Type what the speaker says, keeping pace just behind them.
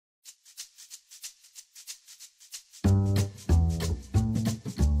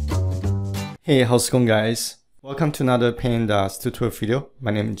Hey, how's it going, guys? Welcome to another Pandas tutorial video. My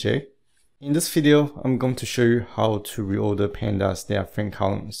name is Jay. In this video, I'm going to show you how to reorder Pandas DataFrame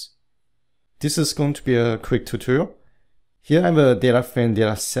columns. This is going to be a quick tutorial. Here I have a DataFrame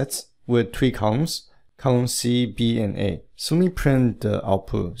data set with 3 columns, column C, B, and A. So let me print the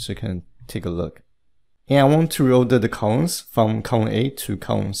output so you can take a look. And I want to reorder the columns from column A to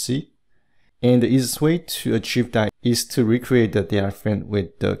column C. And the easiest way to achieve that is to recreate the data frame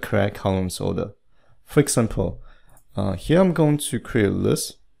with the correct columns order. For example, here I'm going to create a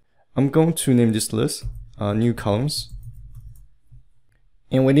list. I'm going to name this list new columns.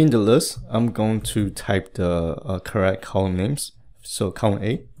 And within the list, I'm going to type the correct column names. So column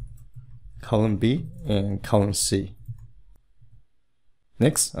A, column B, and column C.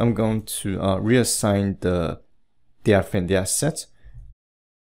 Next, I'm going to reassign the data frame data set.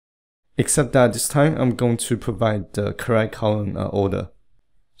 Except that this time I'm going to provide the correct column order.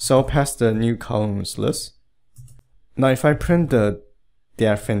 So I'll pass the new columns list. Now if I print the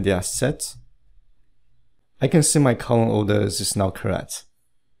data frame data set, I can see my column order is now correct.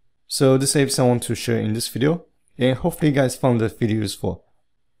 So this is everything I want to share in this video, and hopefully you guys found the video useful.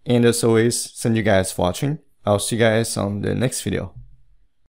 And as always, thank you guys for watching. I'll see you guys on the next video.